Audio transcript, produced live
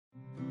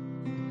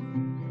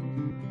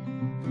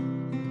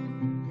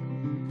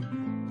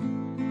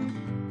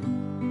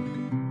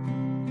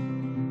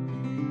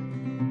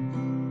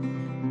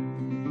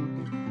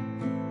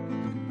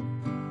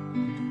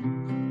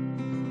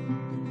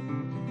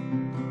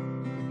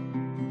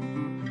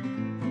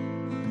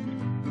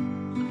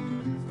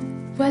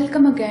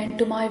Welcome again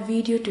to my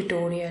video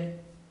tutorial.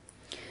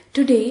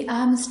 Today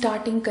I am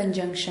starting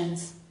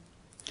conjunctions.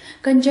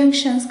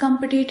 Conjunctions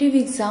competitive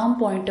exam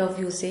point of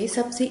view से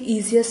सबसे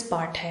easiest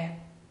part है.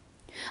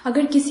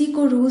 अगर किसी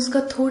को rules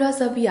का थोड़ा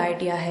सा भी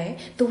आइडिया है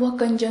तो वह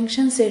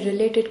कंजंक्शन से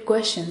रिलेटेड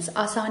क्वेश्चंस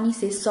आसानी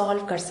से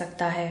सॉल्व कर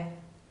सकता है.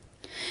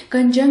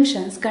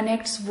 Conjunctions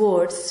connects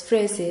words,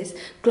 phrases,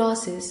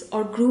 clauses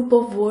or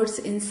group of words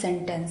in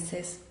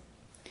sentences.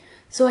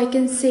 So I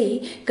can say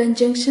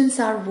conjunctions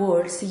are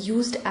words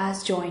used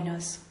as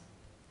joiners.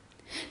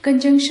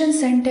 Conjunction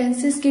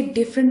sentences के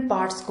different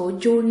parts को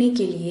जोड़ने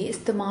के लिए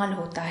इस्तेमाल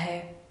होता है.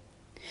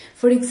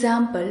 For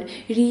example,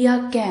 Riya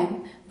came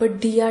but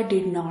Diya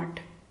did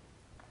not.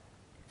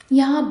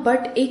 यहाँ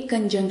but एक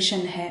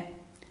conjunction है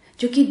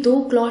जो कि दो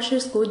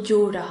clauses को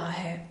जोड़ रहा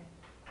है.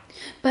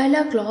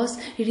 पहला क्लॉज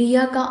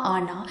रिया का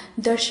आना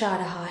दर्शा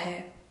रहा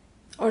है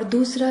और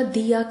दूसरा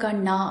दिया का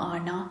ना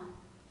आना.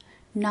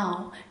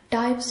 नाउ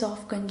टाइप्स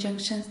ऑफ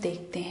कंजंक्शंस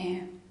देखते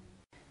हैं.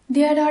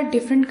 There are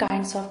different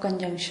kinds of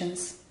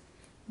conjunctions.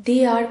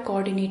 They are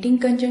coordinating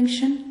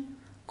conjunction,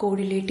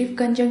 correlative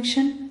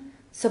conjunction,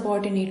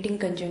 subordinating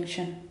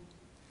conjunction.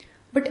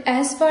 But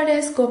as far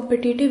as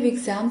competitive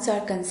exams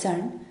are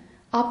concern,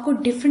 आपको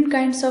डिफरेंट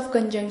काइंड्स ऑफ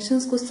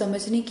कंजंक्शंस को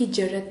समझने की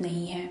जरूरत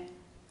नहीं है.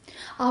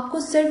 आपको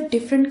सिर्फ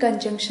डिफरेंट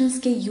कंजंक्शंस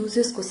के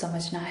यूजेस को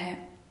समझना है.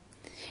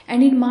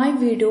 And in my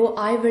video,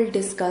 I will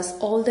discuss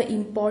all the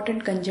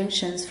important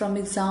conjunctions from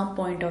exam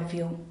point of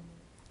view.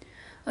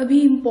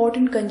 अभी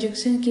important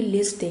conjunction की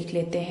लिस्ट देख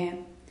लेते हैं,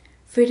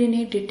 फिर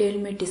इन्हें डिटेल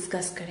में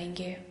डिस्कस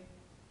करेंगे.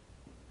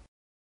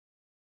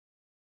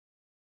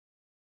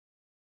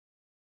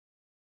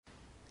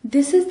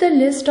 This is the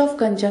list of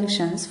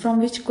conjunctions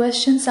from which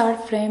questions are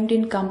framed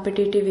in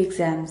competitive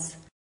exams.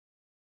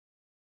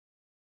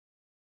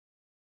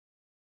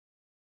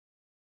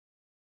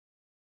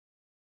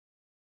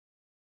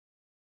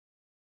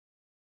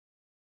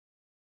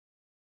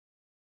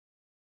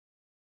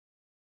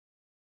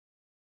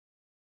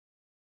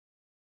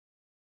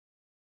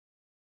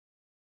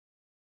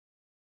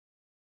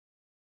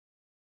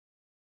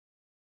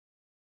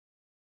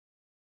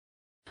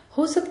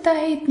 हो सकता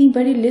है इतनी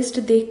बड़ी लिस्ट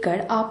देखकर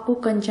आपको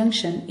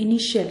कंजंक्शन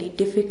इनिशियली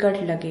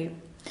डिफिकल्ट लगे,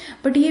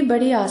 बट ये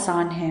बड़े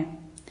आसान हैं.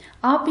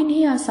 आप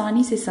इन्हें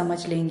आसानी से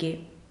समझ लेंगे.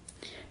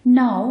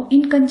 नाउ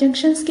इन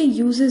कंजंक्शंस के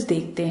यूजेस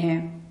देखते हैं.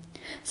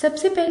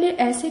 सबसे पहले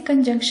ऐसे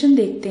कंजंक्शन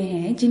देखते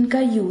हैं जिनका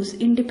यूज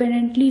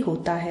इंडिपेंडेंटली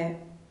होता है.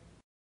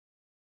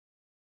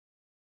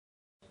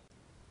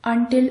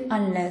 Until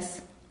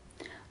unless.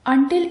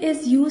 Until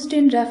is used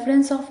in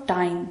reference of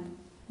time,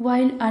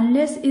 while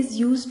unless is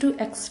used to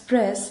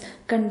express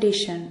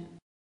condition.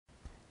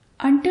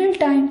 Until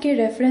time के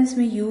रेफरेंस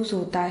में यूज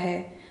होता है,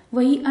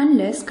 वही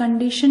unless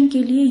कंडीशन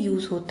के लिए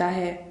यूज होता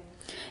है.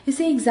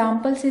 इसे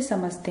एग्जाम्पल से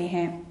समझते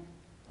हैं.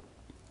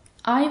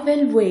 I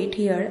will wait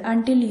here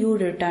until you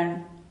return.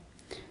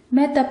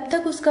 मैं तब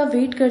तक उसका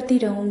वेट करती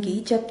रहूंगी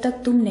जब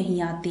तक तुम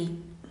नहीं आती.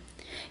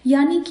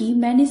 यानी कि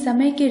मैंने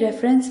समय के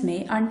रेफरेंस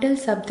में until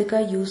शब्द का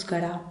यूज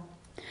करा.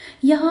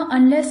 यहाँ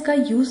unless का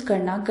यूज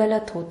करना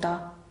गलत होता.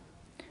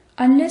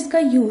 अनलेस का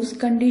यूज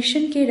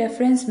कंडीशन के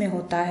रेफरेंस में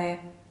होता है.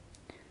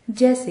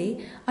 जैसे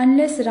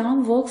अनलेस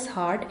राम वर्क्स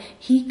हार्ड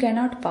ही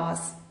कैनॉट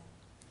पास.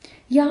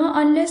 यहाँ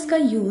अनलेस का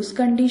यूज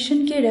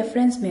कंडीशन के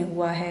रेफरेंस में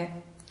हुआ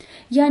है,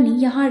 यानी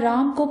यहाँ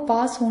राम को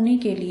पास होने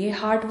के लिए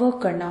हार्ड वर्क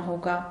करना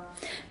होगा.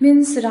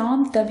 मीन्स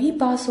राम तभी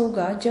पास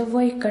होगा जब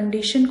वह एक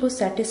कंडीशन को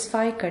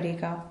सेटिस्फाई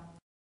करेगा.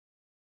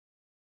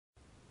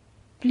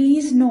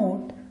 Please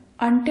note,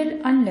 until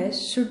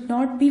unless should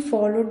not be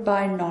followed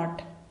by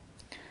not.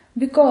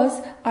 Because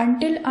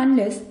until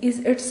unless is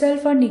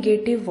itself a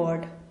negative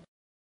word.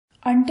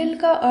 Until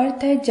का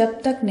अर्थ है जब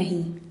तक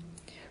नहीं,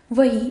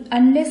 वही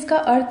unless का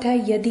अर्थ है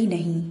यदि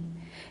नहीं,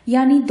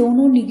 यानी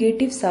दोनों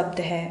निगेटिव शब्द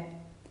है.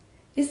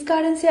 इस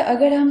कारण से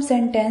अगर हम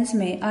सेंटेंस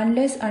में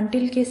unless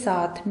until के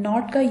साथ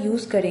not का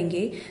यूज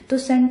करेंगे तो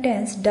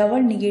सेंटेंस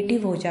डबल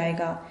निगेटिव हो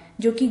जाएगा,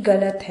 जो कि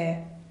गलत है.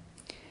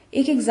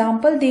 एक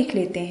एग्जाम्पल देख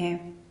लेते हैं.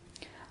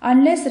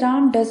 Unless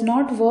Ram does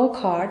not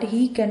work hard,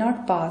 he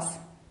cannot pass.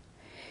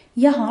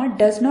 यहाँ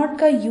डज नॉट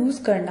का यूज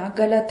करना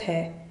गलत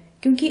है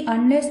क्योंकि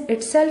अनलेस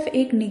इटसेल्फ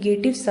एक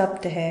निगेटिव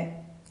शब्द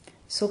है.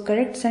 So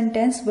correct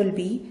sentence will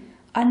be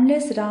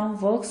unless Ram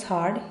works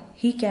hard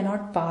he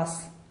cannot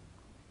पास.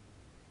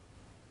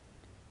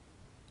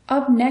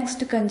 अब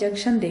नेक्स्ट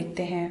कंजंक्शन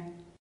देखते हैं.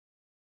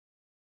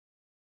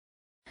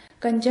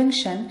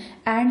 कंजंक्शन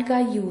एंड का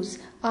यूज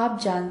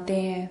आप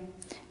जानते हैं.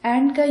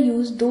 एंड का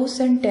यूज दो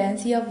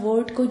सेंटेंस या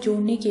वर्ड को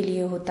जोड़ने के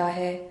लिए होता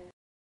है.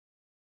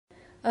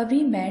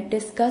 अभी मैं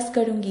डिस्कस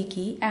करूंगी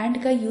कि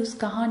एंड का यूज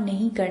कहाँ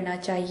नहीं करना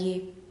चाहिए.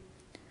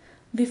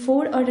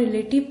 Before a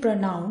relative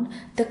pronoun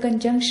the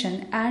conjunction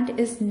and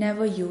is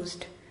never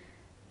used.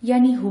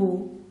 यानी who,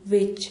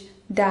 which,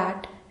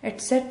 that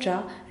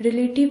etcetera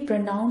relative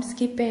pronouns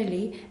के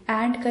पहले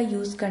एंड का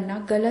यूज करना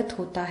गलत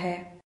होता है.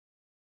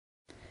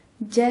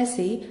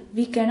 जैसे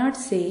we cannot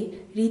say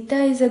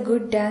Rita is a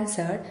good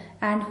dancer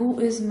and who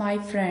is my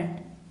friend.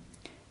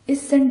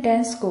 इस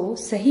सेंटेंस को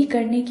सही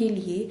करने के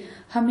लिए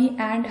हमें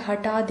एंड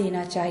हटा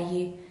देना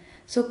चाहिए।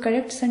 So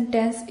correct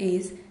sentence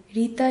is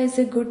Rita is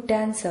a good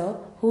dancer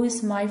who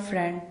is my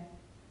friend.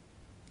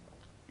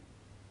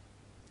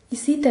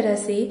 इसी तरह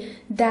say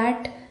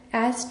that,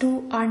 as to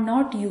are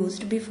not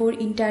used before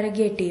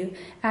interrogative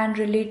and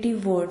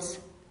relative words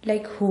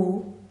like who,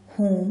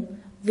 whom,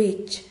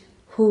 which,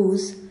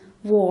 whose,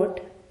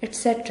 what,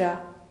 etc.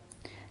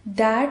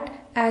 That,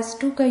 as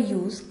to का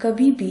use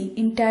कभी भी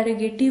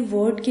interrogative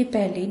word के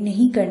पहले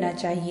नहीं करना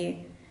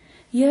चाहिए।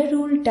 यह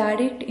रूल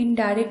डायरेक्ट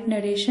इनडायरेक्ट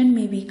नरेशन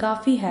में भी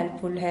काफी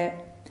हेल्पफुल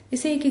है।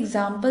 इसे एक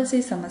एग्जाम्पल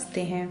से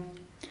समझते हैं।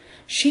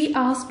 She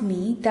asked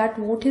me that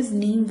what his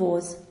name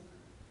was.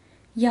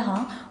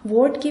 यहाँ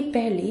वर्ड के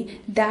पहले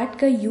दैट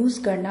का यूज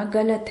करना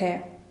गलत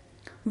है।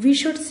 We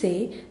should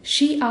say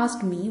she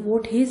asked me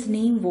what his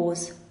name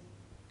was.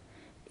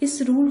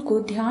 इस रूल को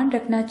ध्यान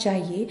रखना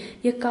चाहिए,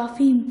 यह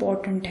काफी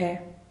इम्पोर्टेंट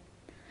है।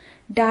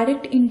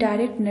 डायरेक्ट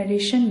इनडायरेक्ट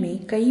नरेशन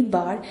में कई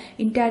बार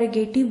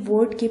इंटेरोगेटिव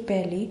वर्ड के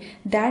पहले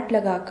दैट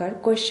लगाकर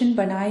क्वेश्चन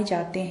बनाए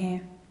जाते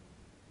हैं।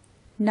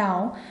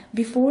 Now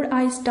before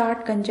I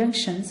start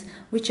conjunctions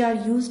which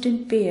are used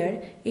in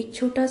pair, एक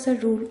छोटा सा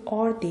रूल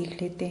और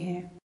देख लेते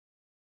हैं।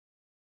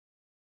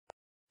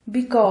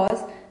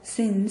 Because,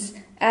 since,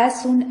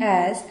 as soon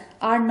as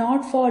are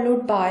not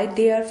followed by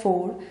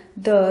therefore,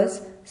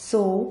 thus,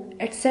 so,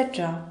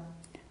 etc.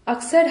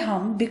 अक्सर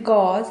हम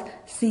because,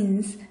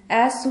 since,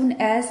 as soon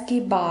as के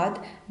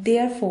बाद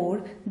therefore,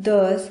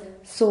 thus,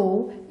 so,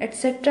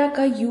 etc.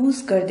 का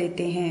यूज कर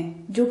देते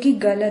हैं, जो कि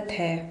गलत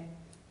है।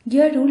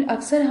 यह रूल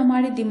अक्सर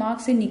हमारे दिमाग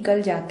से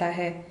निकल जाता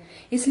है,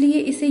 इसलिए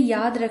इसे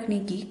याद रखने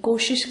की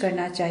कोशिश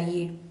करना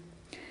चाहिए।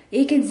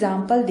 एक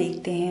एग्जाम्पल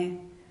देखते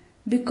हैं।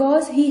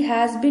 Because he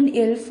has been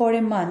ill for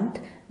a month,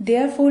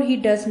 therefore he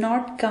does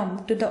not come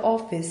to the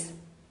office.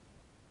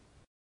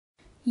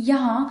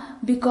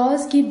 यहाँ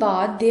because के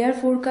बाद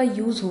therefore का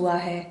यूज हुआ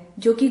है,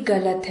 जो कि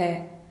गलत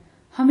है।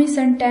 हमें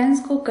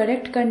सेंटेंस को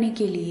करेक्ट करने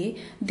के लिए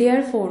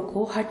therefore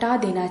को हटा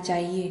देना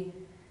चाहिए।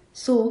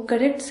 So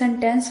correct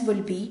sentence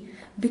will be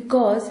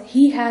because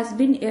he has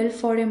been ill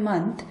for a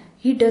month,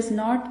 he does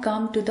not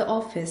come to the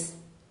office.